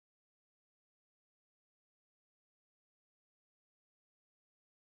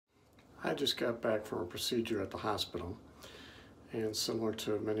I just got back from a procedure at the hospital, and similar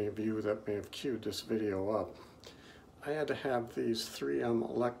to many of you that may have queued this video up, I had to have these 3M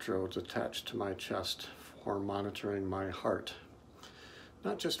electrodes attached to my chest for monitoring my heart.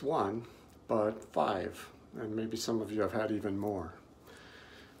 Not just one, but 5, and maybe some of you have had even more.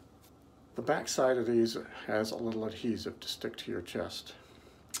 The back side of these has a little adhesive to stick to your chest.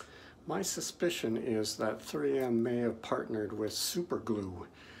 My suspicion is that 3M may have partnered with super glue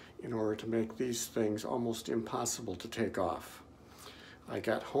in order to make these things almost impossible to take off. I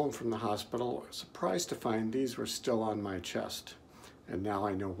got home from the hospital surprised to find these were still on my chest, and now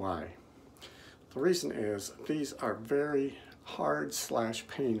I know why. The reason is these are very hard /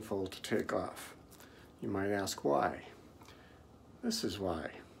 painful to take off. You might ask why. This is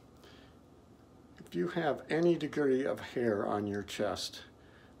why. If you have any degree of hair on your chest,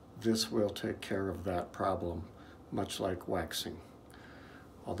 this will take care of that problem, much like waxing.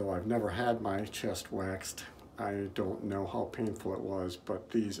 Although I've never had my chest waxed, I don't know how painful it was, but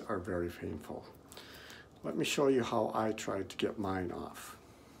these are very painful. Let me show you how I tried to get mine off.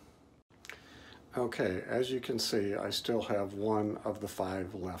 Okay, as you can see, I still have one of the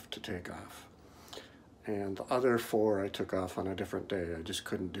 5 left to take off. And the other 4 I took off on a different day. I just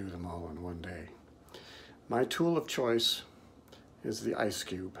couldn't do them all in one day. My tool of choice is the ice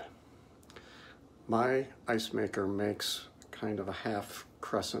cube. My ice maker makes kind of a half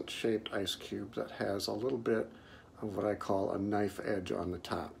crescent shaped ice cube that has a little bit of what I call a knife edge on the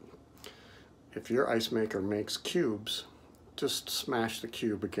top. If your ice maker makes cubes, just smash the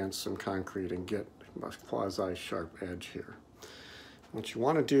cube against some concrete and get a quasi-sharp edge here. What you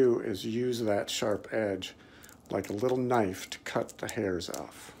want to do is use that sharp edge like a little knife to cut the hairs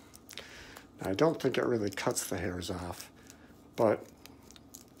off. Now, I don't think it really cuts the hairs off, but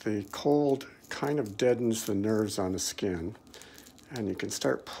the cold kind of deadens the nerves on the skin, and you can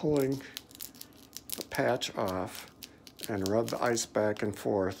start pulling the patch off and rub the ice back and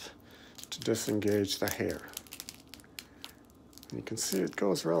forth to disengage the hair. And you can see it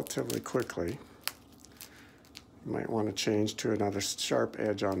goes relatively quickly. You might want to change to another sharp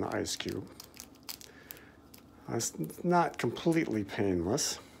edge on the ice cube. It's not completely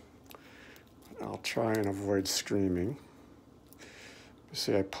painless. I'll try and avoid screaming. You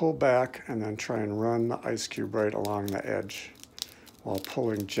see, I pull back and then try and run the ice cube right along the edge while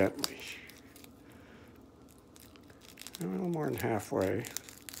pulling gently. A little more than halfway.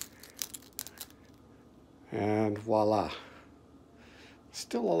 And voila.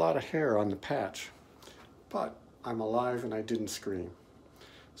 Still a lot of hair on the patch, but I'm alive and I didn't scream.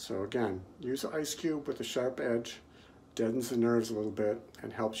 So again, use the ice cube with a sharp edge, deadens the nerves a little bit,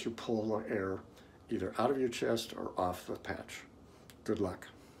 and helps you pull the air either out of your chest or off the patch. Good luck.